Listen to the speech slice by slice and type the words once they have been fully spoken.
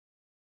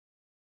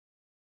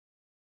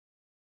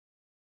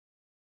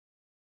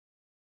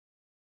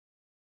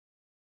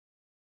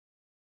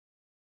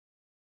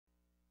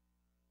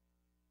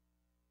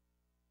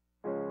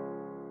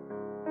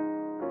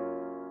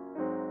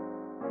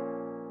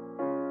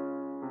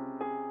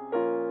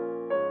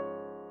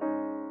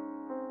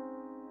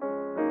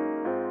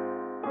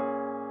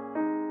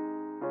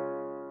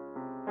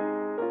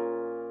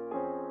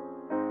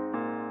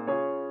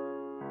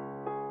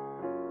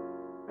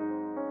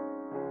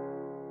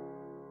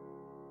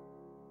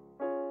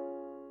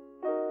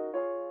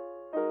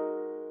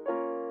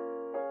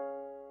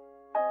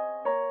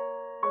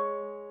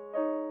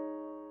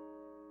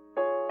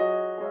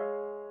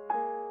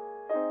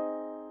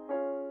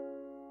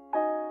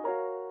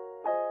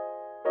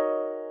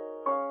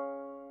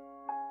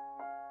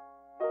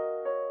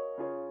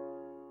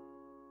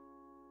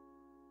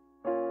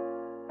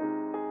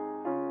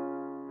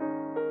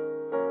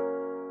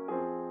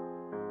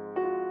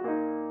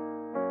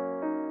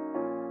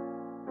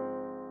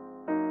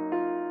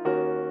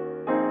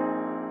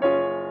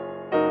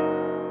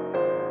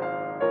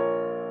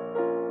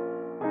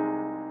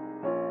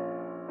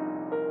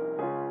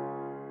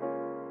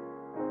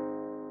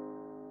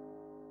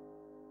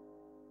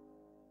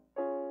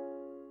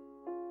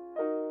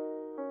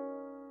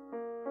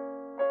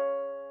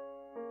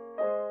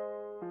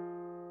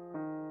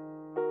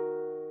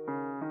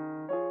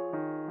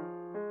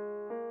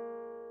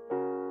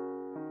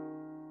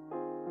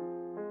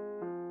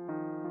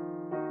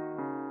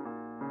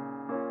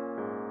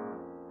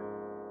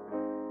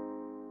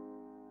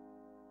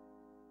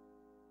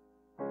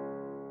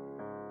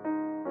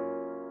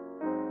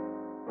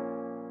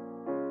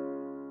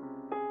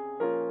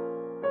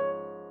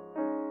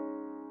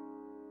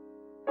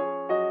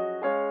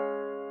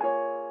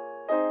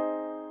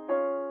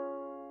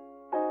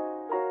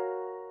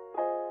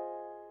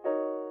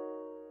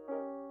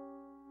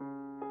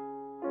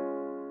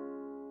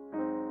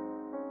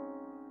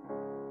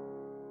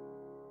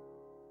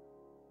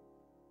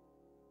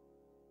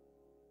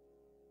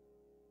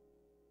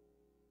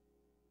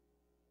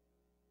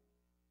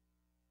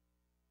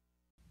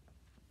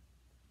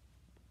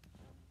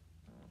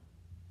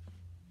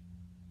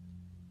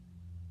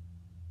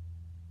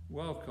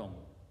Welcome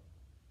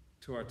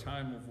to our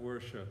time of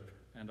worship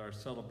and our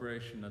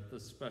celebration at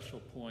this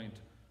special point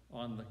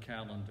on the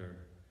calendar.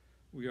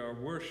 We are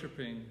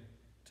worshiping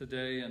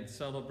today and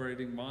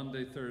celebrating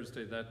Maunday,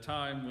 Thursday, that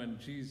time when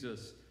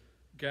Jesus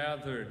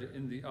gathered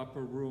in the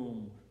upper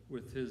room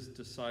with his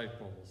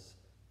disciples.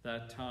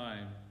 That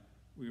time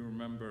we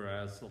remember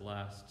as the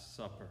Last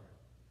Supper.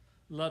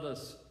 Let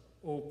us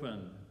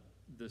open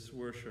this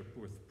worship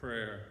with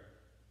prayer.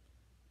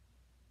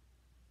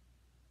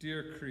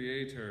 Dear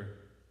Creator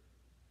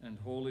and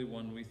Holy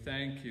One, we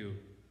thank you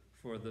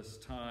for this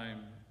time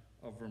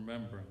of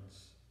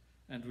remembrance.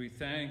 And we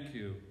thank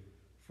you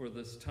for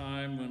this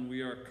time when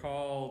we are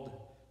called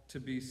to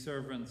be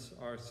servants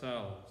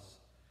ourselves,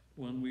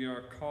 when we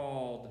are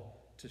called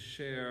to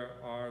share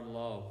our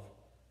love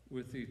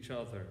with each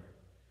other,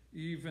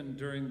 even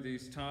during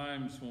these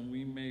times when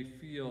we may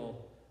feel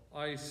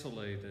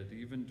isolated,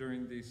 even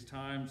during these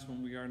times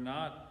when we are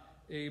not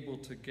able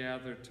to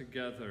gather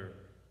together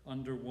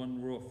under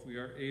one roof, we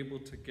are able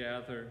to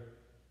gather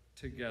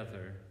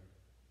together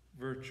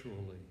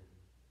virtually.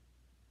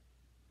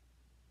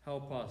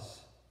 Help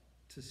us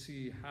to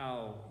see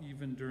how,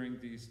 even during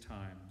these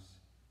times,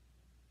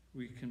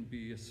 we can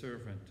be a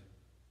servant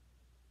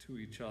to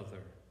each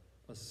other,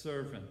 a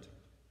servant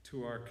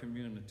to our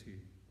community,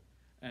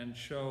 and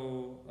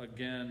show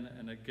again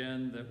and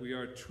again that we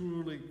are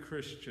truly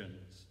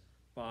Christians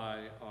by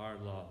our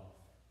love.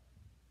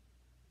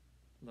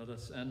 Let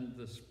us end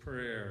this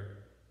prayer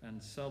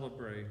and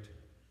celebrate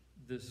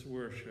this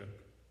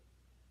worship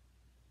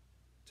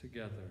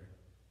together.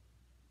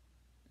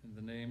 In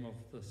the name of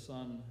the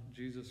Son,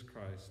 Jesus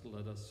Christ,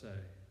 let us say,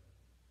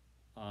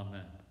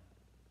 Amen.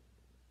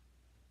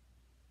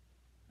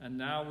 And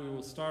now we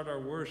will start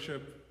our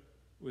worship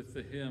with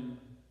the hymn,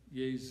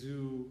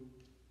 Jesu,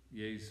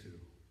 Jesu.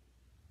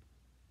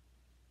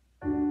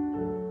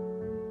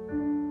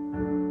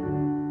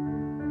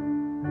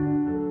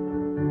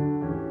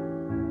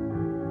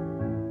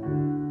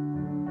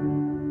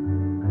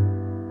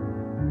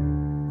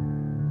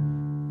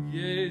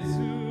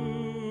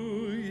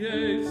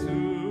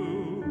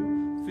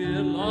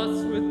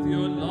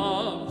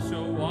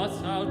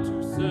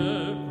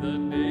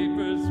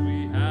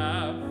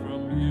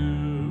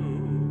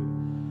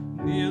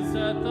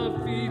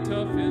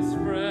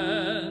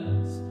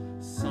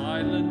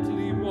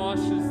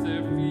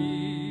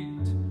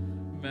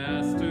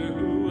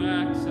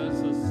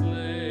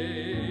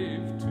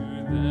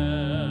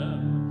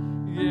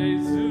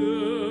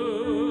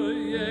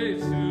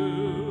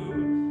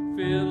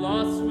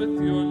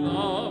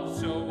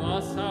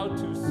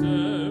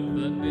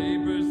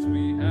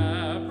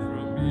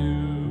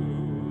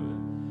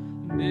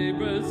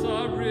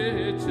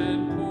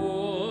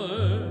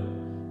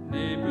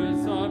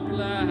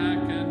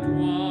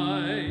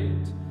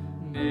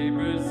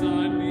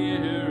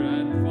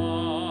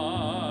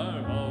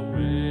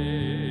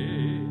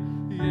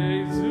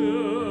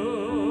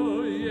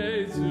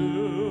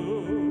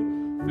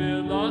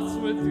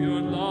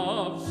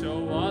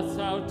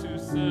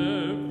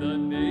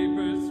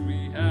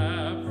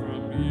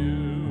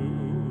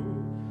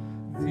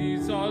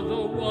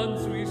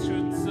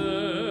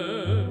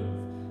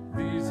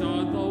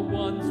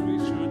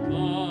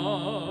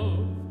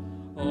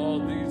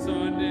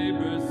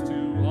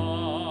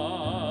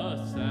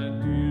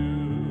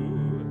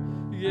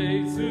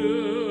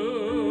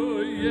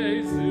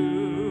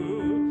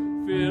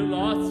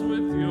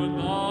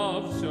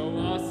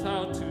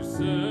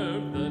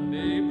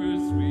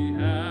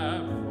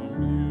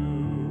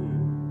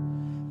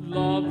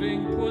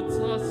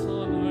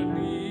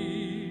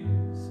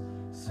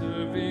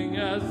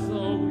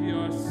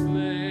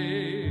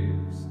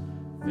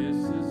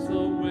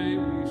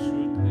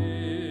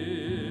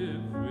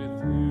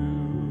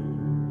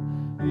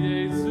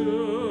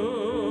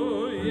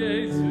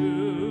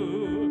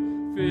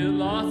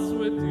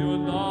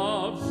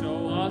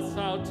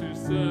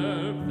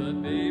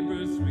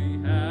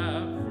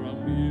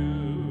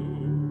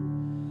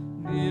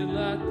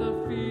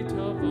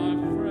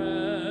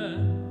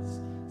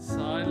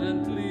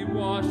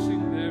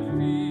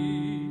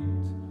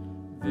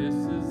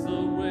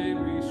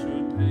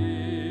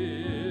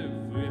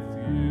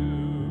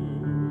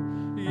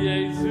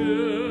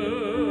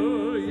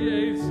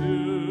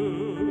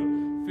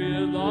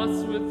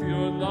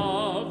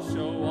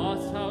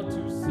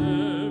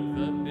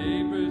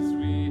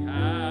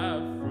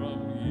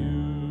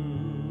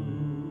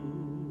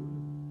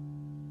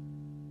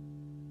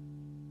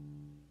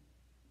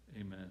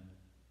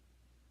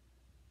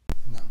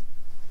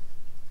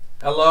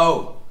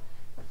 Hello,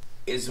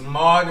 it's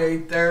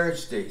Maunday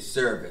Thursday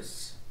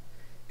service,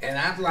 and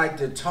I'd like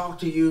to talk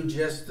to you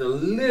just a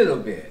little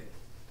bit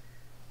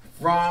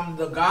from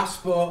the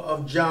Gospel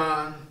of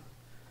John,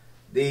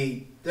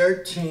 the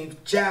 13th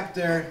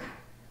chapter,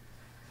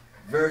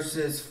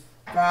 verses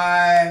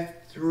 5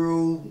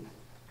 through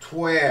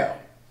 12.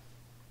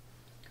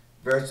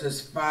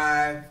 Verses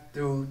 5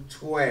 through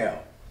 12.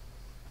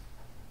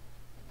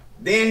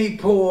 Then he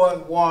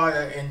poured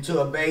water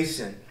into a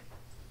basin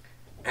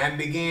and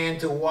began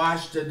to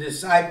wash the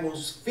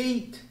disciples'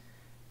 feet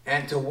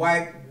and to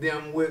wipe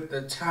them with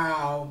the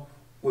towel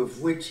with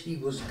which he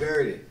was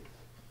girded.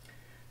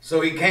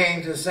 So he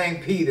came to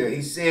St. Peter.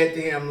 He said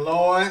to him,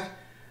 Lord,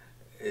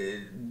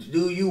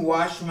 do you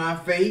wash my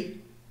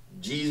feet?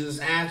 Jesus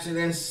answered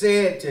and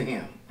said to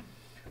him,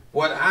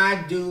 what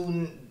I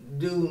do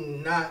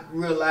not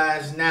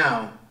realize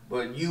now,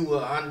 but you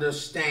will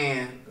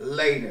understand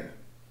later.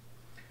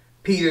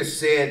 Peter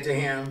said to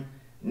him,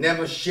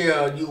 never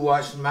shall you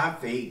wash my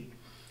feet.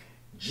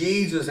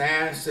 Jesus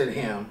answered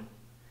him,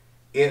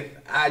 if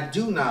I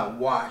do not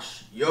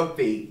wash your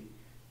feet,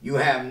 you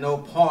have no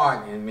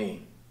part in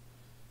me.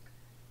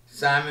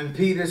 Simon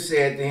Peter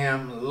said to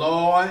him,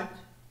 Lord,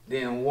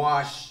 then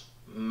wash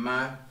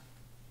my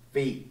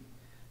feet.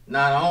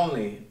 Not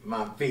only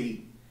my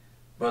feet,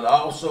 but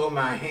also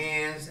my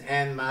hands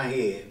and my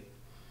head.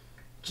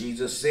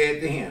 Jesus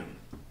said to him,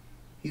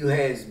 he who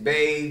has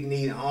bathed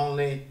need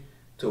only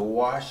to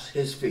wash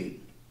his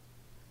feet,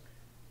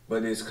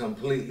 but is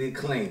completely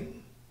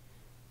clean.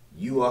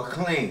 You are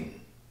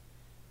clean,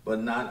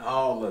 but not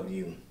all of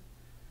you.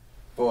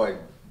 For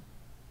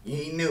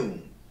he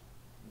knew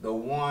the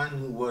one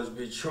who was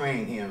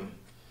betraying him.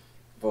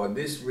 For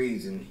this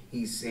reason,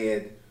 he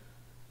said,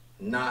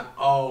 not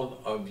all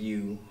of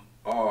you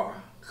are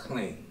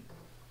clean.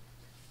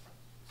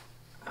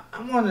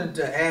 I wanted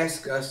to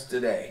ask us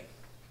today,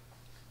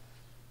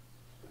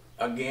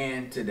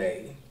 again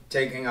today,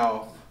 taking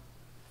off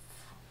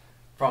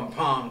from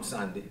Palm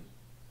Sunday,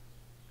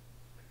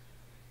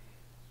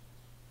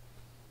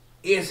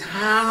 is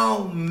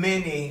how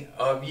many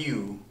of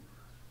you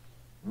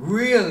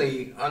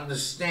really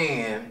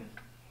understand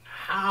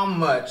how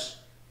much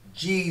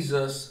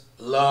Jesus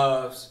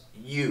loves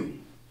you?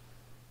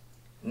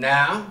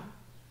 Now,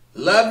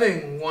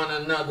 loving one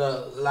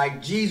another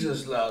like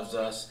Jesus loves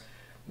us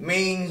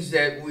means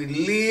that we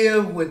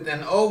live with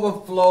an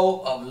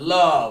overflow of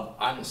love,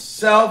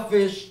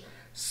 unselfish,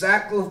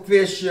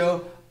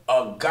 sacrificial,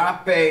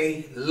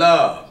 agape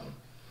love.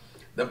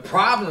 The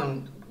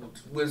problem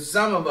with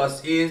some of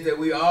us is that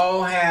we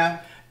all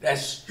have that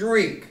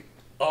streak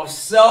of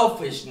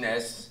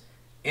selfishness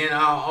in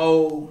our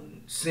old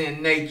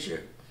sin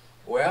nature.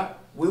 Well,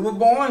 we were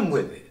born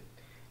with it,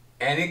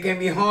 and it can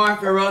be hard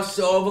for us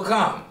to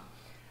overcome.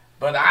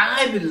 But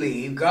I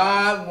believe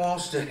God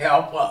wants to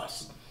help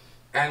us.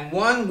 And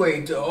one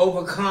way to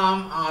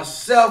overcome our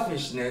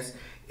selfishness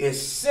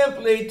is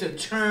simply to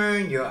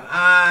turn your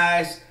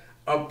eyes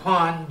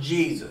upon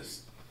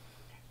Jesus.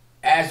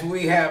 As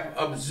we have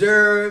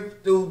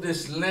observed through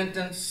this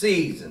Lenten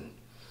season,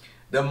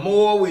 the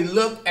more we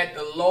look at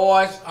the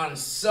Lord's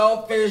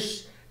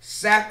unselfish,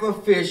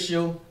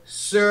 sacrificial,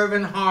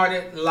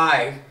 servant-hearted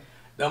life,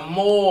 the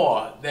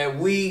more that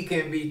we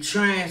can be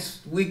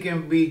transformed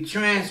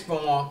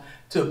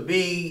to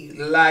be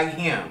like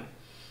him.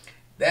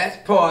 That's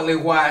partly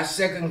why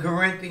 2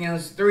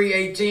 Corinthians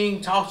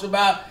 3:18 talks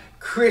about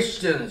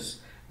Christians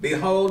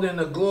beholding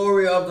the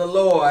glory of the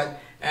Lord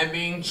and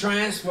being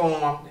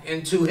transformed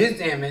into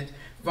his image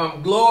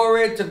from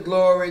glory to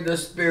glory, the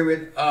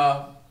Spirit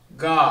of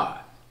God.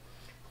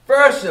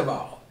 First of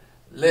all,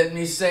 let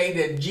me say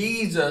that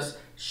Jesus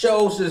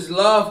shows his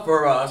love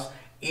for us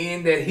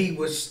in that he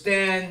would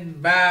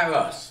stand by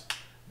us.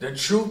 The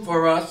truth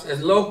for us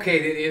is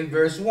located in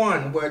verse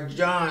 1, where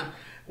John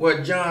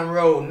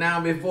wrote,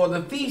 now before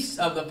the feast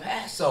of the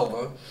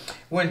Passover,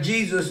 when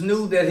Jesus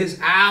knew that his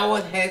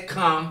hour had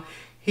come,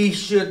 he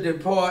should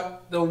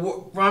depart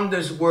from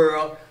this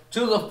world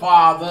to the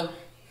Father.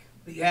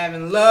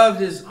 Having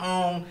loved his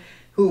own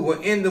who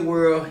were in the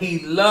world, he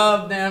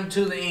loved them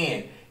to the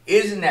end.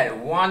 Isn't that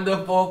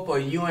wonderful for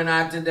you and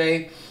I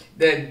today?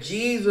 That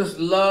Jesus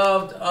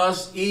loved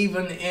us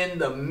even in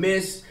the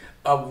midst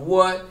of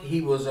what he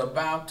was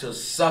about to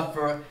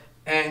suffer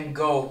and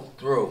go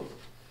through.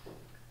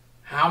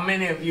 How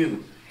many of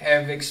you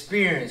have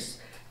experienced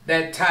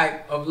that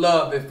type of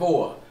love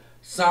before?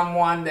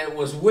 Someone that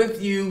was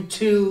with you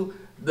to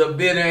the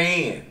bitter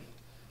end.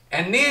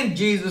 And then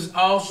Jesus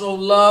also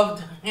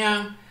loved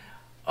him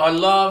or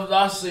loved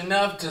us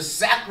enough to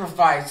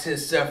sacrifice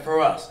himself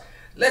for us.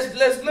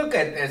 Let's look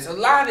at this. A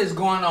lot is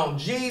going on.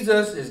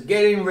 Jesus is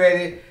getting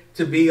ready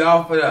to be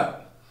offered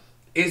up.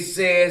 It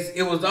says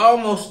it was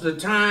almost the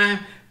time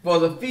for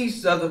the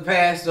feast of the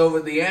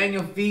Passover, the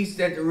annual feast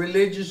that the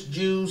religious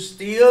Jews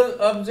still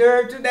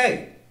observe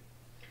today.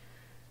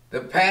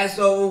 The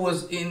Passover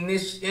was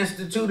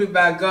instituted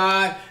by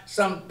God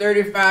some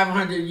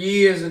 3,500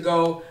 years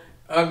ago,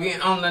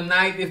 again on the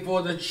night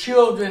before the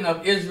children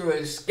of Israel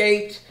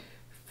escaped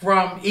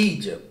from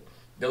Egypt.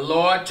 The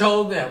Lord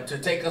told them to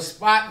take a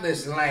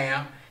spotless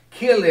lamb,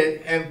 kill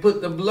it, and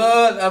put the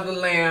blood of the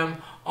lamb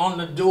on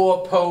the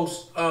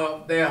doorposts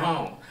of their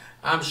home.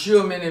 I'm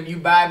sure many of you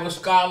Bible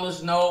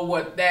scholars know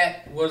what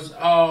that was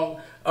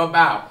all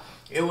about.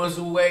 It was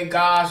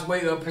God's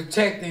way of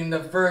protecting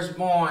the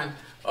firstborn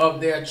of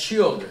their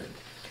children.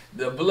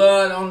 The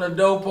blood on the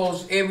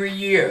doorposts every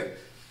year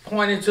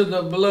pointed to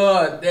the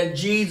blood that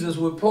Jesus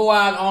would pour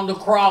out on the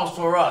cross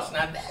for us.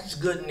 Now that's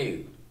good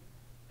news.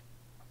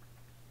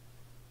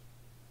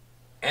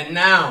 And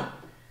now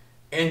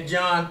in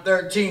John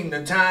 13,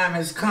 the time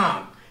has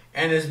come.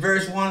 And as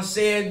verse 1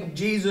 said,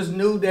 Jesus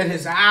knew that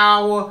his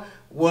hour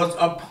was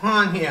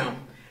upon him,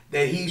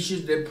 that he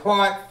should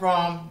depart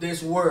from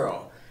this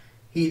world.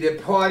 He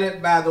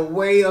departed by the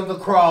way of the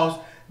cross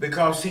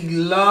because he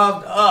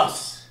loved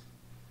us,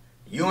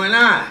 you and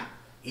I,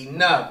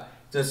 enough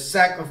to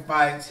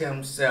sacrifice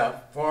himself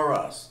for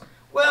us.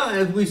 Well,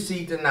 as we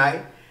see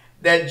tonight,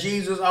 that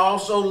Jesus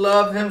also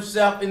loved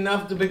himself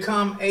enough to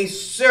become a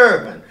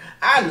servant.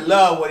 I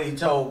love what he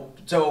told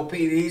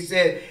Peter. He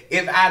said,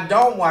 if I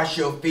don't wash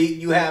your feet,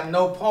 you have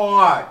no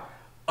part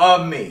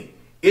of me.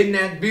 Isn't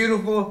that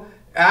beautiful?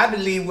 I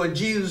believe what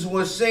Jesus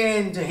was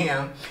saying to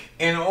him,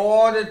 in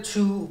order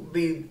to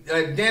be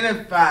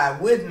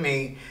identified with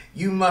me,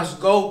 you must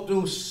go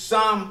through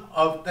some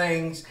of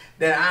things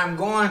that I'm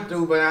going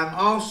through, but I'm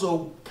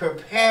also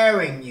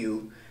preparing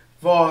you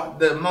for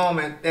the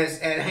moment that's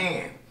at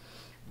hand.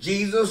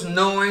 Jesus,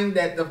 knowing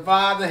that the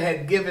Father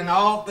had given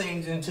all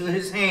things into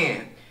his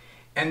hand,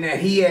 and that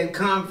he had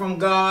come from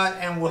God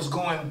and was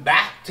going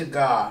back to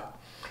God,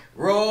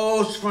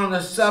 rose from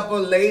the supper,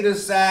 laid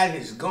aside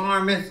his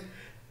garments,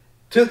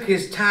 took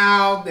his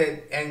towel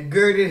and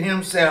girded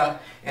himself.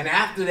 And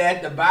after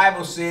that, the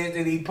Bible says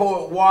that he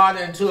poured water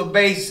into a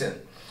basin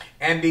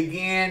and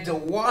began to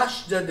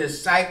wash the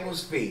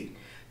disciples' feet,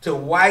 to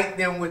wipe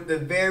them with the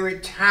very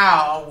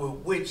towel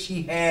with which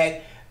he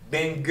had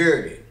been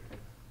girded.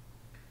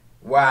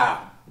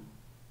 Wow.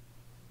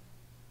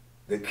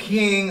 The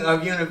King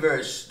of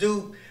universe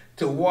stooped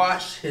to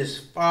wash his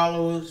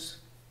followers'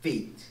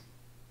 feet.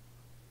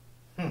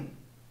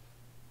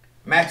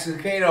 Max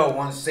Lucado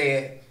once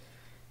said,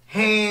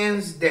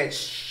 hands that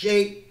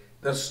shake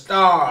the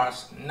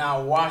stars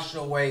now wash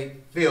away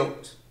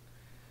filth.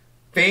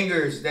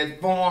 Fingers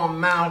that form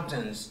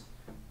mountains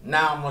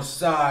now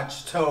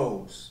massage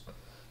toes.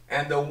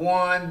 And the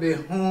one be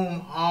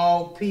whom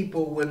all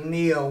people will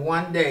kneel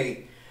one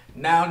day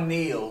now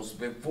kneels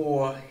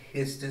before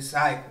his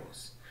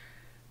disciples,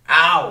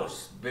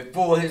 hours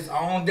before his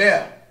own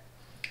death.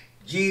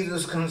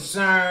 Jesus'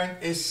 concern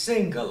is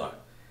singular,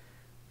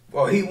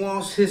 for he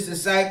wants his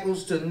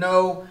disciples to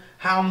know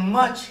how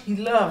much he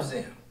loves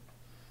them.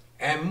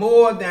 And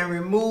more than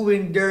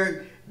removing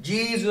dirt,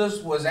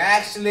 Jesus was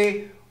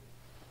actually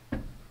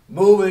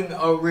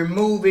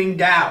removing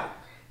doubt.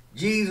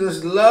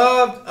 Jesus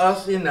loved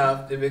us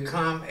enough to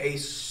become a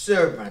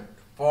servant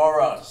for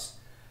us.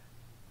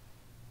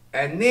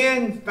 And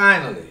then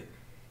finally,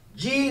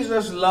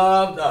 Jesus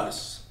loved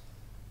us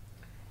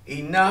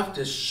enough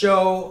to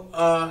show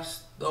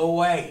us the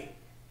way.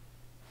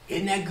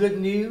 Isn't that good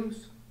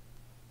news?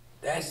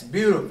 That's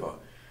beautiful.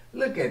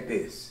 Look at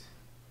this.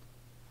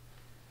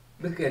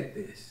 Look at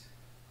this.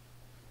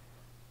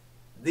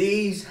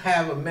 These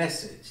have a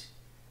message.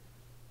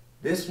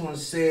 This one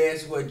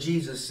says what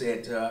Jesus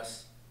said to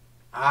us: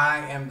 I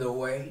am the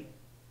way,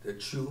 the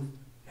truth,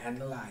 and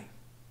the life.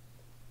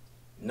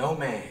 No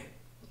man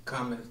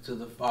cometh to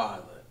the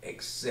Father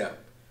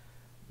except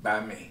by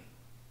me.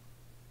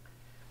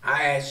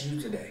 I ask you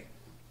today,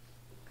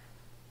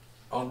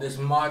 on this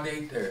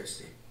Maunday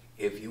Thursday,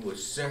 if you would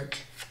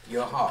search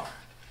your heart.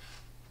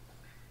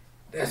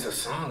 There's a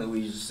song that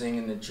we used to sing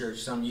in the church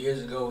some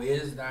years ago,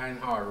 Is Thine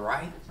Heart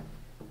Right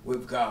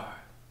with God?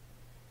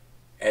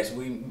 As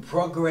we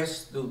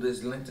progress through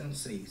this Lenten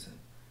season,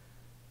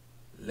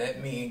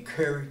 let me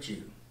encourage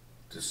you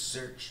to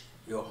search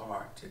your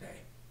heart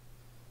today,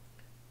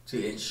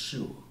 to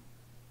ensure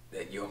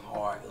that your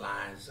heart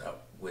lines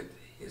up with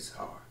his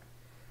heart.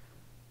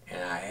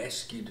 And I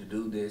ask you to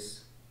do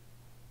this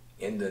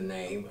in the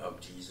name of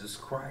Jesus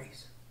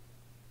Christ,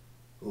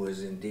 who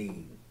is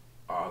indeed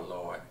our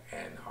Lord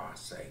and our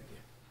Savior.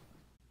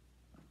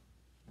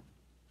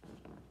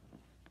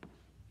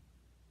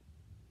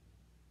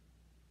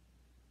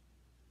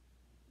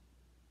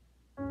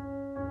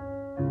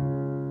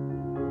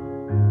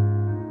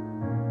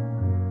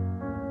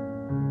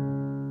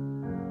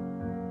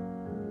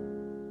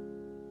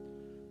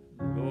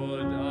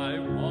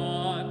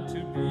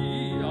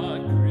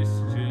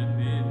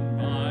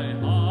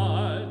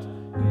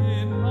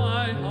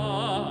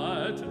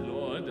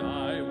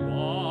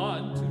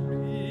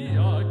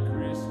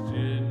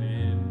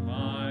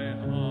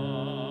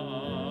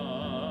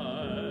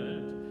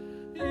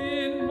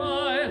 In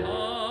my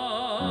heart.